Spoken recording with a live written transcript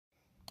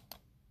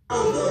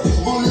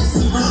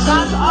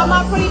Shout out to all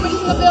my pretty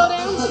bitches in the building.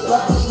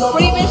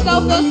 Pretty bitch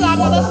don't feel so I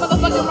know that's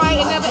motherfucking right.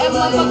 And never ever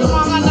motherfucking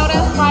wrong, I know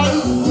that's right.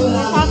 And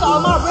shout out to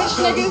all my rich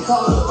niggas.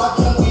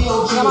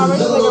 Got my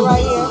rich nigga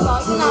right here.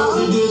 So, you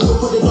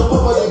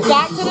know.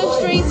 Back to the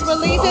Streets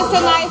releases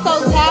tonight,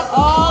 so tap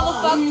all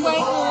the fucking way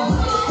in.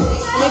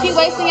 And if you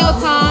wasting your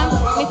time,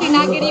 if he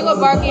not getting you a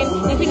Birkin,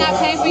 if he not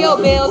paying for your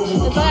bills, then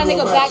throw that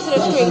nigga back to the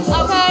streets,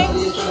 okay?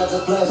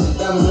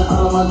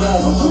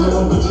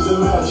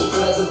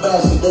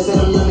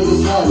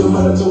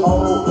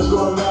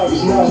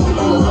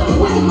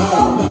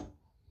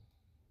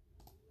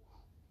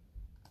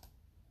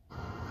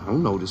 I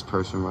don't know this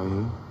person right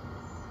here.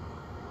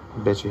 I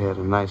bet you had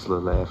a nice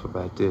little laugh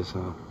about this,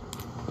 huh?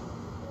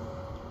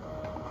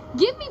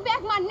 Give me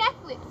back my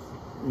necklace.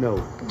 No.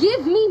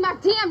 Give me my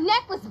damn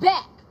necklace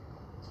back.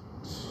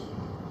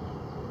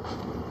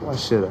 Why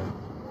should I?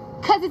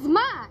 'Cause it's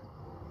mine.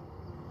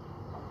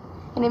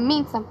 And it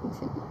means something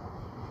to me.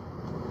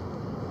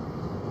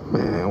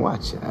 Man,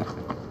 watch out.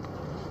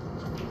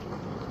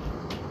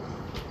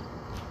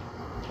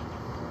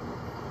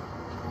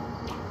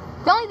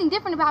 The only thing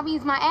different about me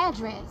is my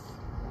address.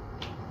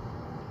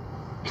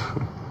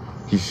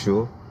 You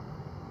sure?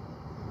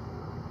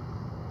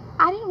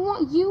 I didn't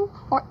want you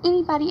or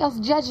anybody else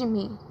judging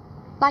me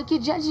like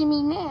you're judging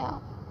me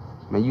now.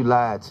 Man, you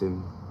lied to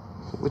me.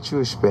 What you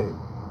expect?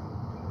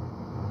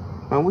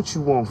 Man, what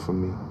you want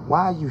from me?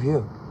 Why are you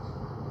here?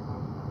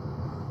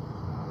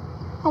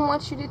 I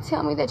want you to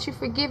tell me that you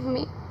forgive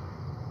me.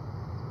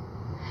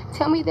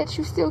 Tell me that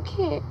you still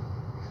care.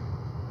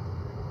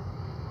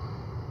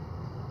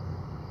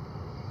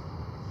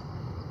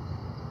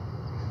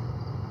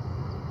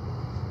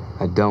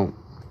 I don't.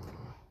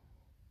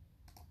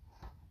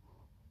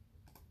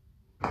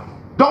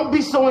 Don't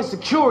be so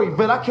insecure,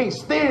 but I can't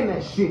stand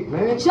that shit,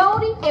 man.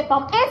 Jody, if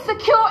I'm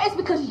insecure, it's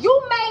because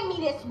you made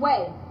me this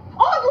way.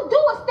 All you do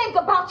is think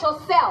about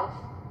yourself.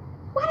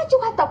 Why did you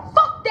have to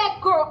fuck that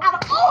girl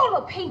out of all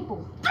the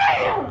people?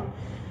 Damn!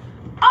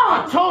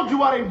 I told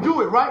you I didn't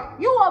do it, right?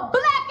 You a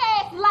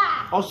black-ass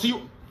lie. Oh, see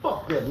you.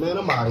 Fuck that, man.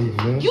 I'm out of here,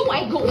 man. You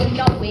ain't going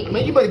nowhere.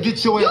 Man, you better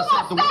get your ass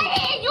out the way. You gonna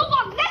stay here. You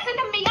gonna listen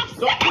to me. I'm sick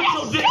Don't of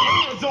put this your damn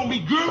shit. hands on me,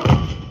 girl.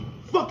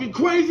 Fucking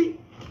crazy.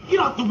 Get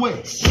out the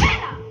way. Shut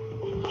up.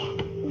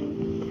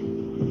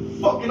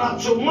 Fucking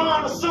out your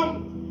mind or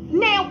something?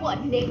 Now what,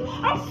 nigga?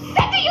 I'm sick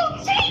of you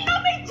cheating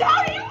on me,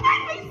 Jody. You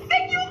make me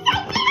sick. You so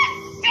full of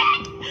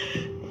shit.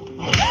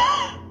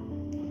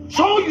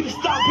 Told you to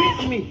stop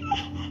hitting me.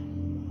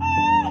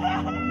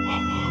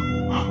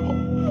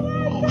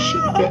 Oh,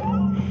 shit, that.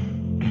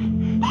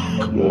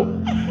 Come on.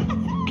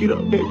 Get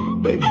up, baby.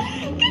 Get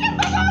the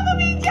fuck off of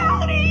me,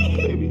 Jody.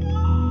 Baby,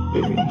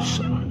 I'm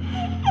sorry.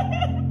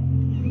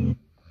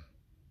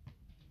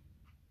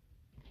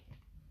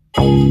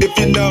 If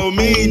you know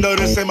me, know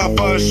this ain't my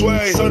first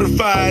way.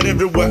 Certified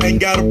everywhere, ain't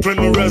gotta print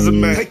a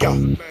resume. Take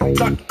out,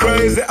 talk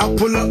crazy, I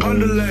pull up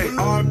underlay.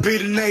 R&B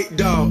to Nate,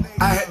 dog,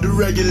 I had to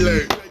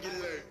regulate.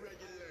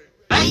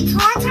 Hey,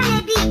 Torch,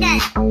 I beat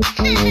that.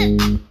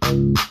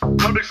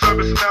 Public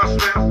service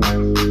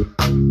announcement.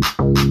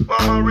 Why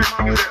my rich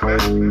niggas at,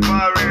 man?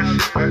 Why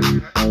rich shit, man?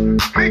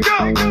 Miko!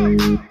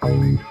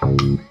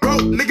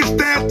 Broke niggas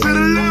stand to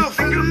the left.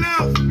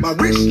 My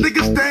rich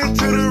niggas stand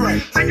to the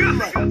right.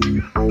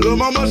 Lil'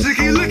 mama, she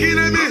keep looking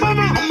at me.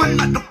 I'ma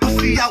knock the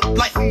pussy out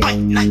like fight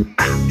night.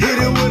 Hit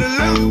it with a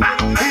left,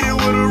 hit it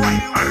with a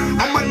right.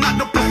 I'ma knock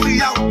the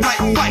pussy out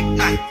like fight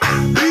night.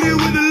 Hit it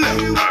with the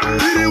left,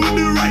 hit it with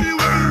the right.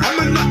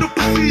 I'ma knock the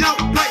pussy out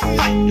like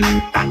fight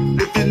night.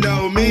 If you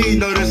know me,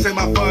 know this ain't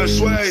my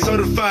first way.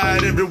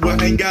 Certified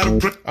everywhere, ain't got a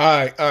print.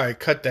 All right,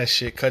 cut that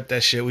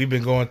shit. We've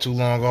been going too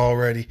long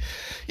already.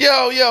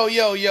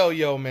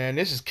 Yo, man,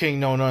 this is King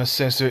Known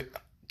Uncensored,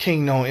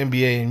 King Known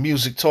NBA and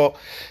Music Talk,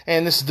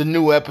 and this is the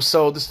new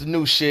episode. This is the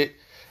new shit.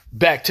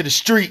 Back to the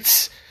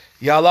streets.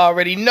 Y'all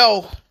already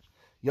know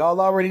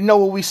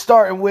what we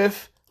starting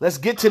with. Let's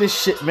get to this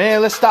shit,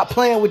 man. Let's stop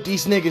playing with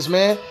these niggas,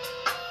 man.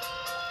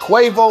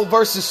 Quavo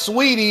versus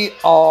Sweetie.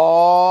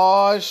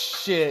 Oh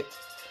shit.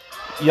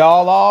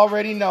 Y'all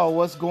already know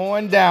what's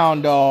going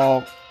down,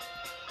 dog.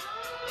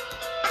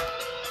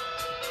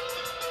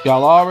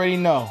 Y'all already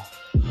know.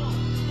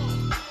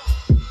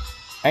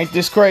 Ain't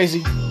this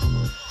crazy?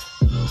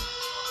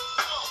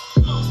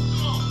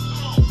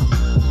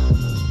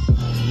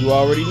 You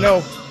already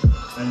know.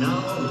 And now,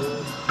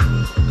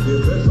 the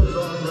officials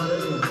are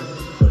ready.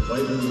 The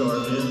fighters are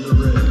in the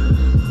ring.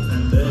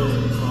 And they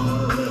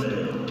are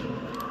ready.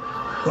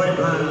 Fight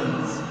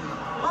fans,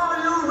 are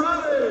you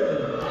ready?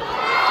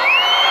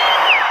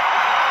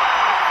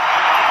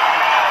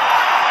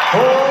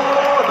 For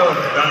the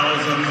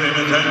thousands in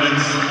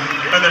attendance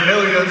and the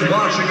millions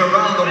watching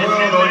around the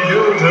world on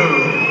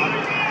YouTube,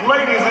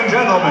 ladies and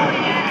gentlemen,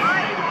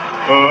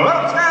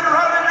 let's get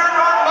ready to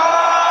rumble!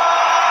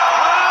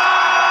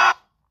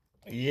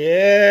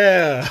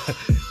 Yeah.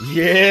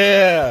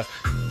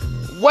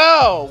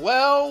 Well.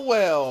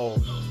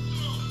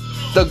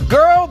 The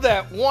girl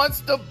that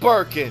wants the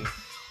Birkin.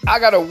 I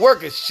gotta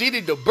work it, she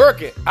need the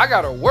Birkin. I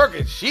gotta work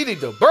it, she need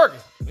the Birkin.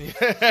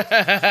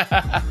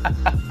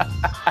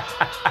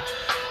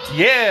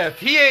 Yeah, if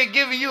he ain't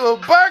giving you a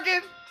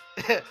Birkin,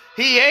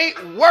 he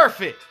ain't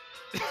worth it.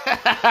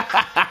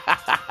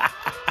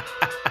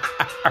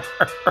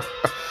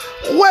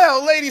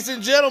 Well, ladies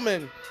and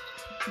gentlemen,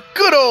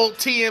 good old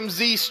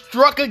TMZ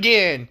struck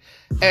again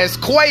as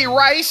Quay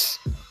Rice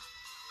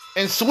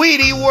and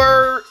Sweetie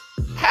were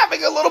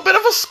having a little bit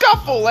of a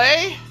scuffle,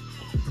 eh?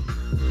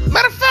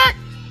 Matter of fact,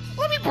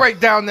 let me break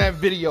down that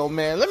video,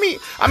 man.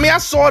 I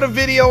saw the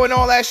video and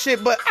all that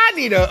shit, but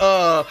we need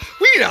a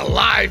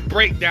live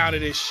breakdown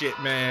of this shit,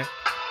 man.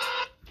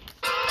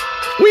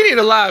 We need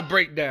a live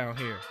breakdown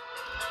here.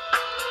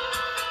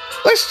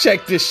 Let's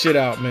check this shit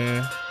out,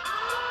 man.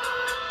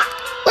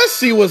 Let's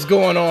see what's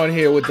going on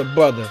here with the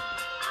brother.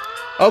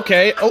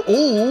 Okay. Oh,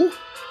 ooh.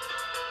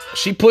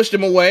 She pushed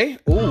him away.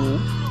 Ooh.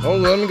 Oh,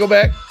 let me go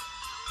back.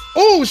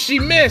 Ooh, she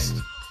missed.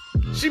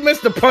 She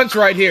missed the punch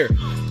right here.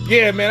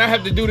 Yeah, man, I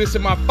have to do this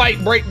in my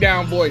fight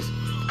breakdown voice.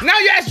 Now,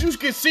 as you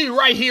can see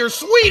right here,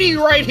 Sweetie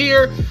right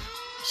here,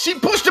 she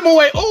pushed him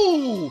away.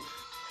 Ooh.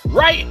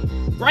 Right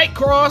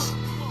cross.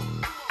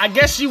 I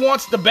guess she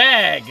wants the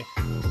bag.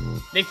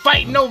 They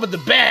fighting over the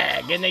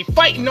bag, and and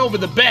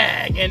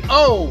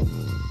oh,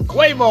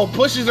 Quavo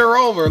pushes her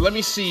over. Let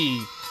me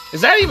see. Is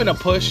that even a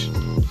push?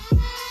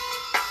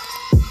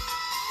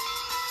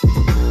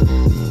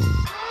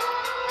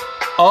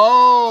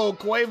 Oh,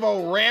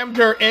 Quavo rammed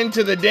her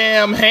into the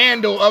damn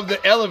handle of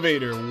the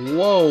elevator.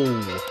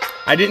 Whoa.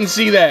 I didn't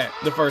see that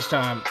the first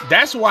time.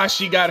 That's why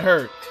she got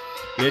hurt.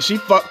 Yeah, she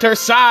fucked her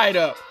side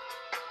up.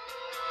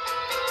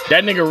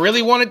 That nigga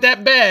really wanted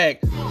that bag.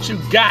 What you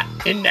got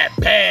in that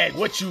bag?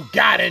 What you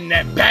got in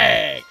that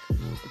bag?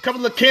 A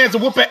couple of cans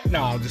of whoop-ass.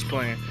 No, I'm just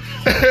playing.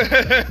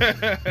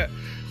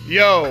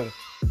 Yo,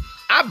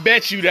 I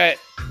bet you that.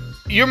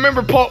 You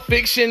remember Pulp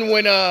Fiction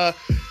when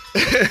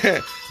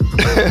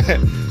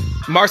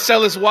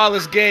Marcellus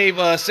Wallace gave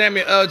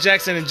Samuel L.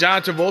 Jackson and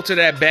John Travolta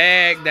that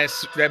bag,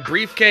 that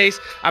briefcase?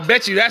 I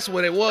bet you that's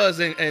what it was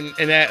in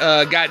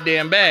that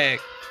goddamn bag.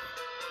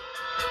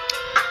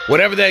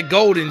 Whatever that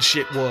golden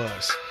shit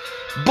was.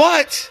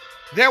 But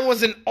there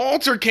was an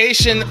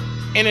altercation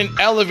in an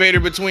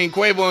elevator between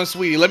Quavo and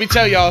Sweetie. Let me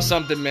tell y'all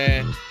something,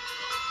 man.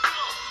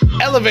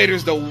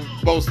 Elevator's the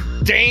most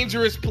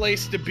dangerous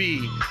place to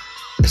be,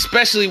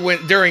 especially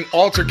during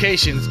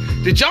altercations.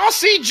 Did y'all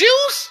see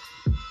Juice?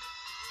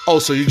 Oh,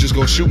 so you just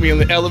gonna shoot me in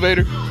the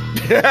elevator?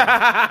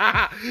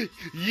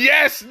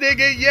 Yes,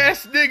 nigga,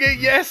 yes, nigga,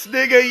 yes,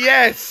 nigga,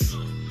 yes.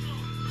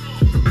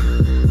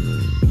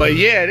 But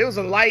yeah, it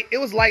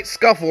was light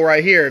scuffle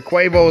right here.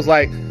 Quavo was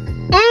like,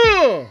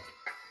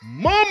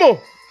 mama,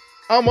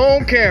 I'm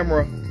on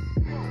camera.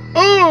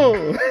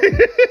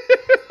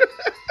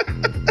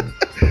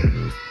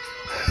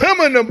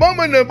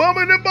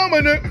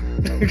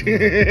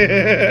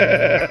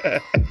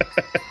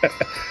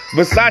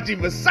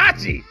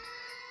 Versace.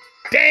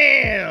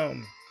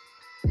 Damn.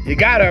 You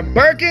got her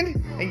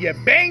Birkin and you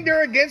banged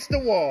her against the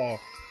wall.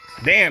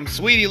 Damn,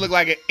 Sweetie looked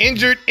like an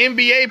injured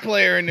NBA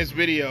player in this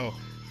video.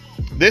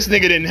 This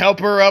nigga didn't help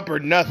her up or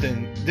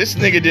nothing. This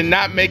nigga did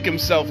not make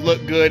himself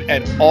look good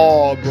at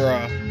all,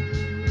 bruh.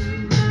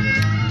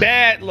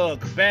 Bad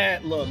look.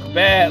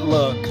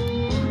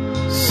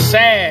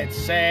 Sad.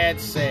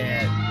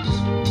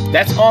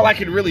 That's all I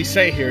can really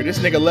say here. This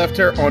nigga left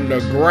her on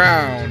the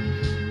ground.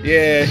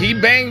 Yeah, he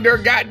banged her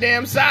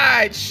goddamn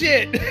side.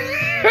 Shit.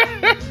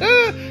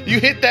 You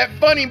hit that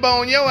funny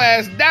bone, your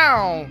ass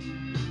down.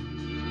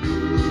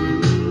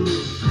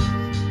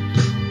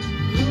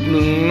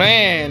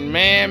 Man.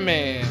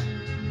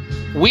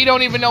 We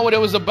don't even know what it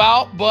was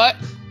about, but,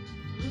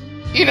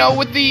 you know,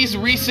 with these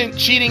recent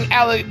cheating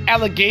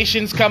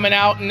allegations coming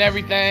out and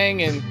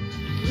everything, and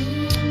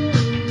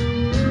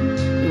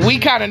we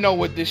kind of know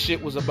what this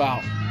shit was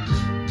about.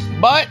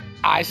 But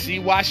I see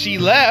why she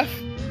left.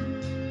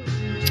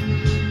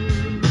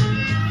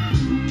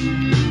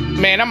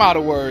 Man, I'm out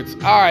of words.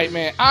 All right,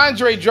 man.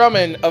 Andre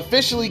Drummond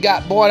officially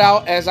got bought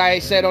out, as I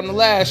said on the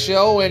last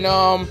show, and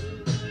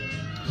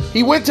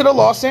he went to the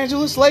Los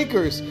Angeles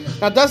Lakers.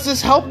 Now, does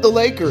this help the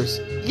Lakers?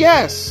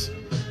 Yes.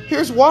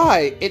 Here's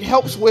why. It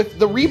helps with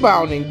the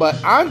rebounding, but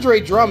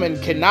Andre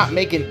Drummond cannot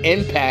make an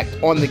impact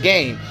on the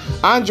game.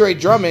 Andre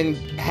Drummond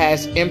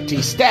has empty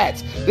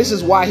stats. This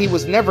is why he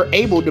was never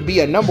able to be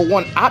a number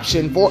one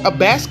option for a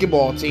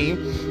basketball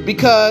team,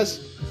 because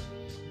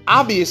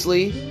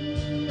obviously,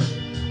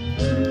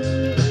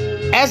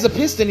 as a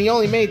Piston, he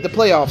only made the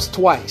playoffs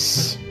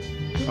twice.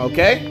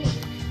 Okay?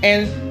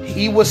 And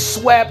he was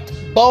swept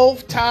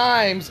both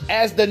times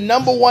as the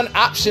number one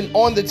option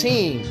on the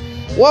team.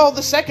 Well,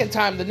 the second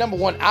time, the number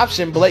one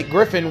option, Blake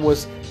Griffin,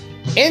 was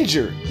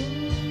injured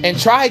and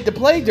tried to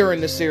play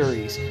during the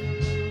series.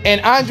 And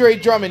Andre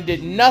Drummond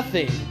did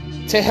nothing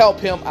to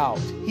help him out.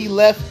 He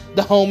left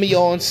the homie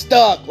on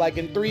stuck, like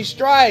in 3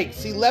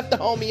 strikes. He left the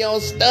homie on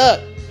stuck.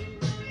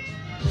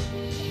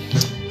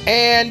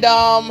 And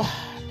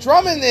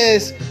Drummond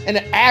is an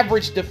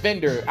average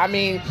defender. I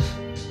mean,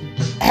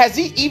 has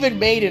he even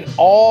made an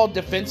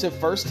all-defensive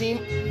first team?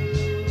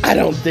 I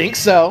don't think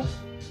so.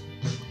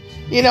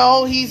 You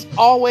know, he's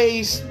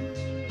always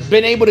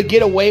been able to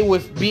get away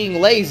with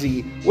being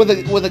lazy. With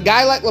a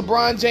guy like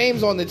LeBron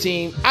James on the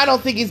team, I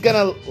don't think he's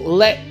gonna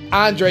let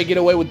Andre get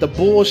away with the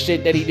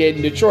bullshit that he did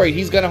in Detroit.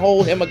 He's gonna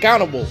hold him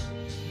accountable.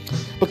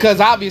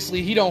 Because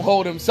obviously he don't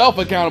hold himself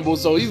accountable,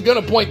 so he's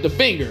gonna point the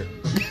finger.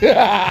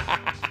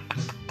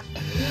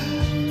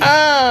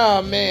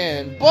 Ah,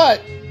 man.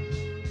 But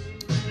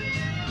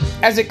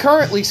as it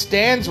currently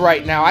stands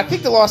right now, I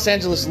think the Los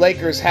Angeles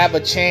Lakers have a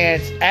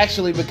chance,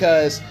 actually,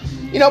 because,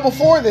 you know,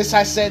 before this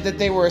I said that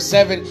they were a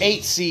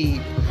 7-8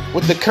 seed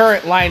with the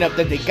current lineup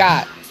that they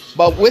got.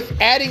 But with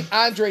adding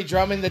Andre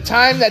Drummond, the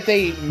time that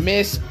they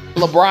miss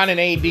LeBron and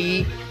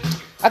AD,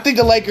 I think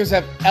the Lakers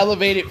have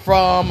elevated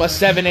from a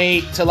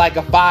 7-8 to like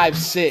a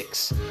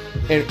 5-6.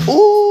 And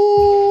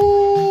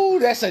ooh,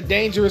 that's a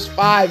dangerous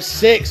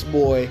 5-6,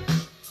 boy.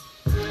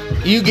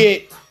 You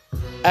get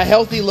a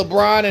healthy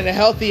LeBron and a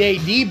healthy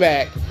AD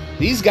back.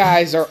 These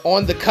guys are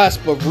on the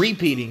cusp of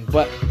repeating.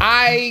 But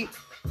I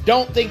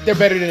don't think they're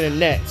better than the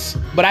Nets.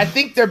 But I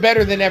think they're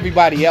better than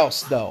everybody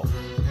else, though,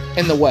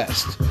 in the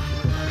West,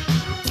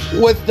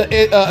 with the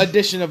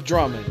addition of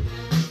Drummond.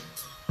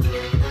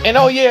 And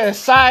oh yeah,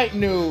 side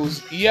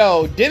news.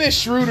 Yo, Dennis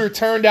Schroeder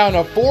turned down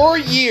a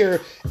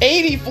 4-year,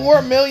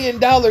 $84 million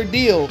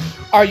deal.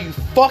 Are you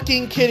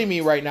fucking kidding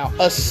me right now?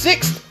 A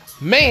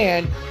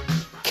sixth-man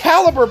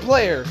caliber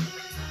player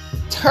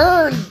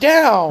turned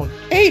down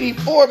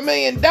 $84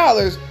 million.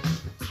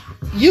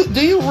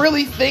 Do you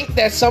really think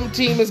that some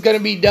team is going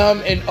to be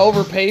dumb and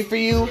overpay for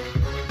you?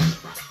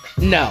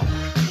 No.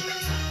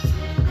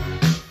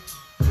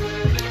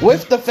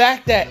 With the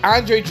fact that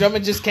Andre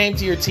Drummond just came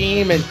to your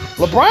team and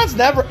LeBron's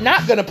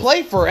not going to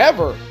play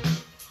forever.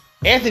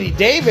 Anthony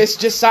Davis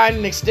just signed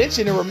an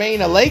extension to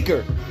remain a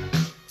Laker.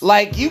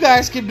 Like, you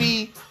guys could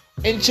be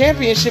in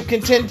championship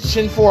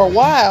contention for a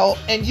while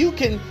and you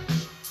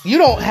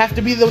don't have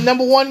to be the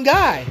number one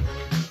guy.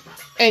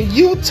 And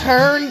you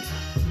turn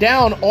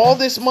down all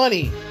this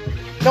money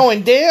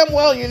knowing damn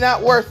well you're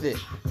not worth it.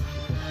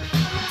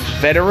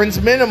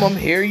 Veterans minimum,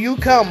 here you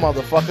come,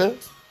 motherfucker.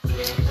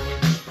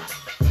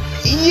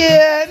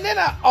 Yeah, and then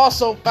I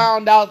also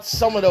found out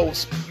some of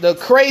the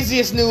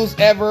craziest news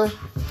ever.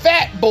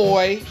 Fat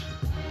Boy,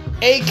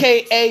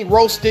 a.k.a.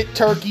 roasted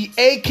turkey,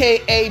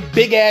 a.k.a.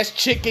 big ass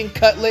chicken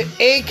cutlet,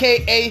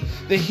 a.k.a.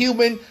 the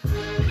human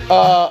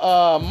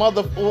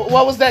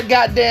what was that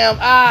goddamn?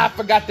 I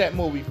forgot that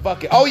movie.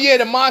 Fuck it. Oh yeah,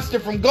 the monster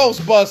from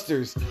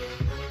Ghostbusters,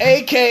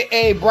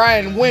 a.k.a.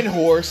 Brian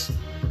Windhorse,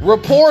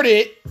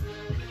 reported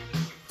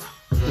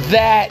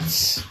that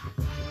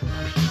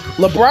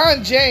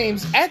LeBron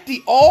James at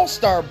the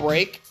All-Star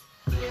break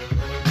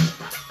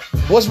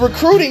was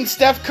recruiting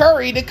Steph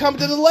Curry to come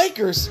to the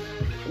Lakers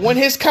when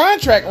his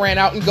contract ran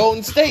out in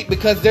Golden State,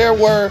 because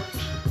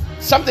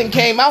something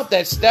came out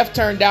that Steph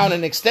turned down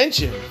an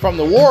extension from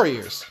the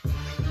Warriors,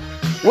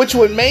 which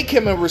would make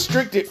him a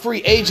restricted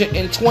free agent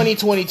in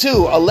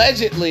 2022.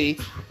 Allegedly,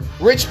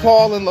 Rich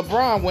Paul and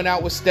LeBron went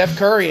out with Steph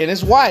Curry and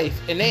his wife,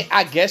 and they,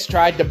 I guess,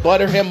 tried to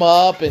butter him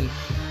up and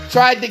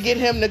tried to get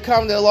him to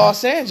come to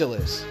Los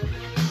Angeles.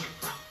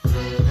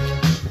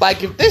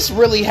 Like, if this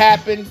really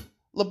happened,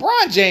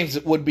 LeBron James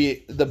would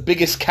be the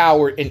biggest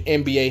coward in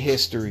NBA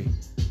history.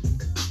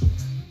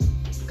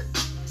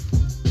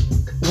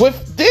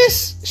 With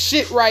this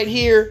shit right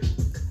here,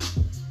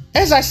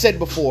 as I said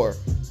before,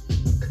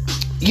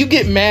 you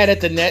get mad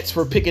at the Nets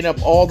for picking up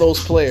all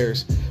those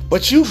players,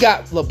 but you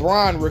got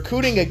LeBron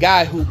recruiting a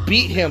guy who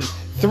beat him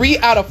 3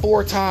 out of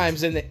 4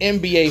 times in the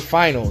NBA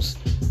Finals.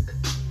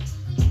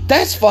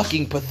 That's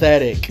fucking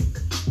pathetic.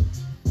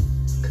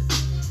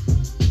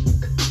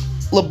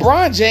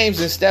 LeBron James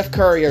and Steph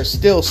Curry are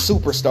still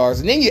superstars.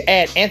 And then you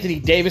add Anthony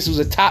Davis, who's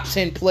a top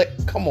 10 player.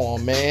 Come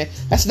on, man.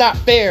 That's not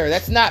fair.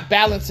 That's not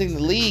balancing the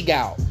league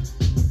out.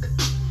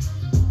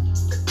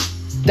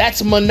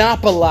 That's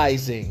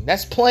monopolizing.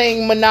 That's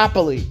playing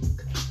Monopoly.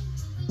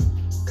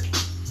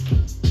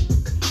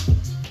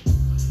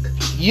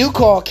 You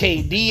call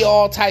KD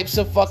all types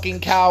of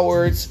fucking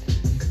cowards.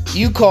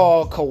 You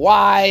call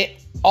Kawhi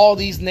all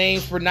these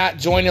names for not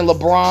joining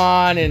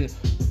LeBron and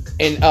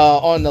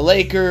on the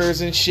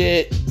Lakers and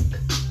shit.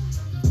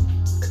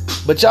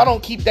 But y'all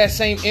don't keep that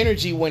same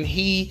energy when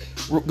he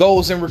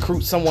goes and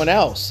recruits someone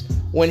else.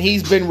 When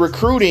he's been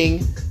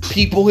recruiting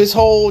people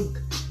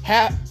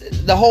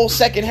the whole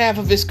second half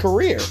of his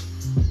career.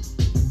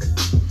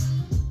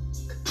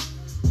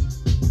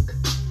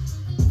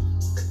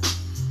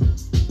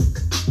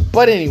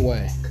 But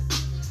anyway,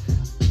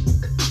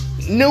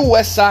 new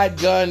West Side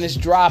Gun is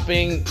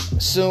dropping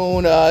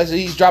soon.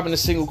 He's dropping a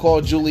single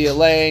called Julia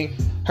Lang.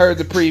 Heard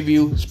the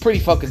preview. It's pretty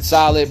fucking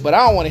solid, but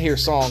I don't want to hear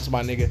songs,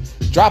 my nigga.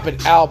 Drop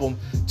an album.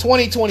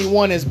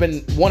 2021 has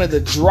been one of the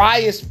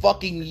driest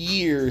fucking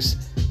years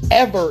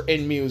ever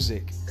in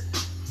music.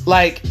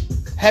 Like,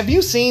 have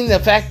you seen the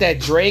fact that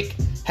Drake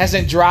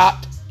hasn't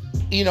dropped?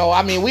 You know,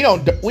 I mean, we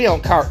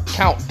don't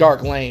count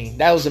Dark Lane.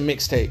 That was a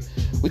mixtape.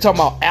 We talking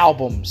about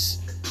albums.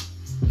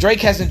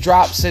 Drake hasn't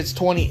dropped since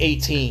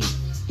 2018.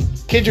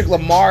 Kendrick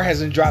Lamar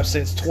hasn't dropped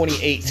since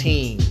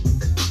 2018.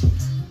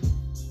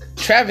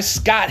 Travis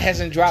Scott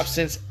hasn't dropped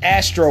since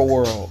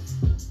Astroworld.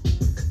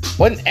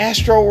 Wasn't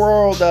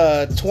Astroworld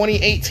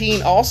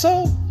 2018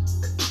 also?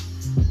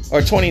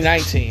 Or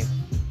 2019?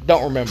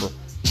 Don't remember.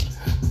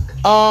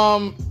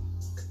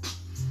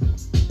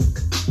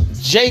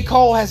 J.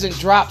 Cole hasn't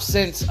dropped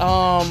since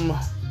wasn't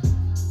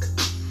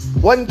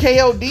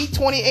KOD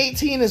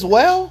 2018 as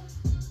well?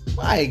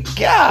 My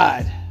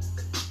God.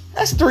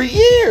 That's 3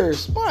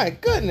 years. My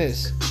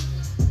goodness.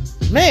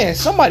 Man,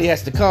 somebody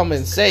has to come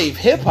and save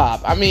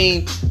hip-hop. I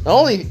mean, the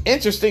only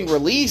interesting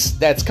release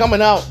that's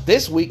coming out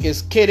this week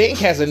is Kid Ink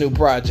has a new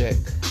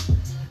project.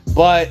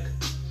 But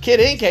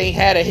Kid Ink ain't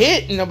had a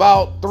hit in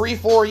about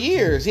 3-4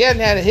 years. He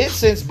hadn't had a hit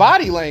since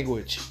Body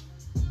Language.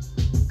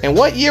 And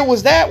what year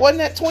was that? Wasn't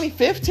that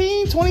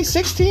 2015,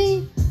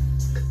 2016?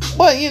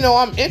 But, you know,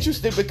 I'm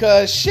interested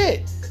because,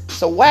 shit,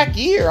 it's a whack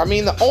year. I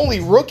mean, the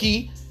only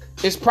rookie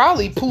is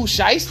probably Pooh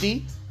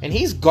Shiesty, and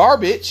he's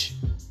garbage,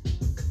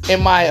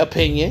 in my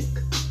opinion.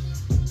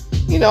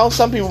 You know,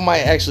 some people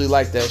might actually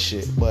like that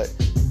shit, but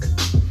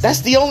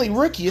that's the only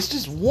rookie. It's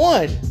just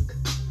one.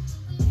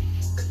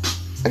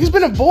 Like, it's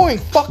been a boring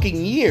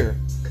fucking year.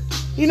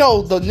 You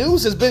know, the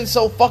news has been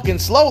so fucking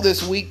slow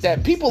this week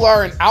that people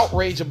are in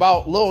outrage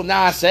about Lil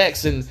Nas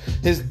X and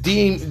his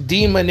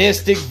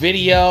demonistic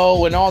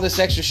video and all this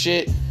extra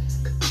shit.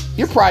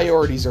 Your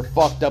priorities are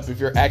fucked up if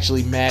you're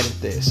actually mad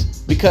at this,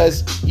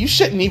 because you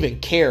shouldn't even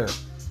care.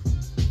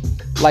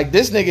 Like,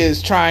 this nigga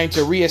is trying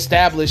to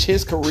reestablish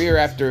his career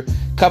after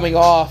coming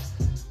off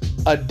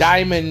a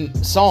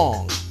diamond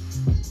song.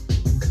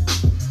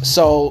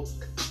 So,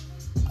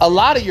 a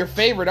lot of your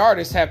favorite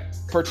artists have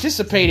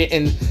participated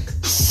in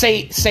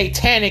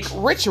satanic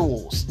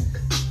rituals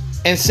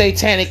and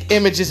satanic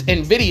images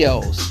and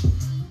videos.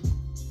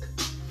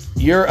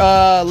 Your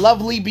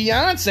lovely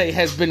Beyonce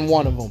has been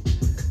one of them.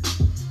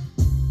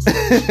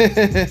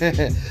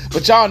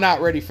 But y'all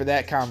not ready for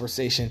that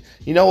conversation.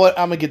 You know what?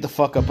 I'm gonna get the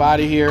fuck up out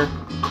of here.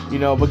 You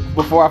know, but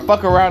before I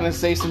fuck around and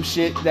say some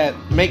shit that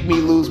make me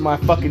lose my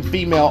fucking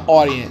female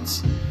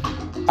audience.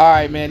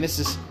 Alright, man, this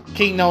is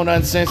King Known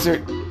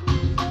Uncensored.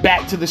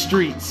 Back to the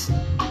streets.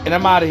 And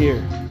I'm out of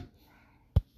here.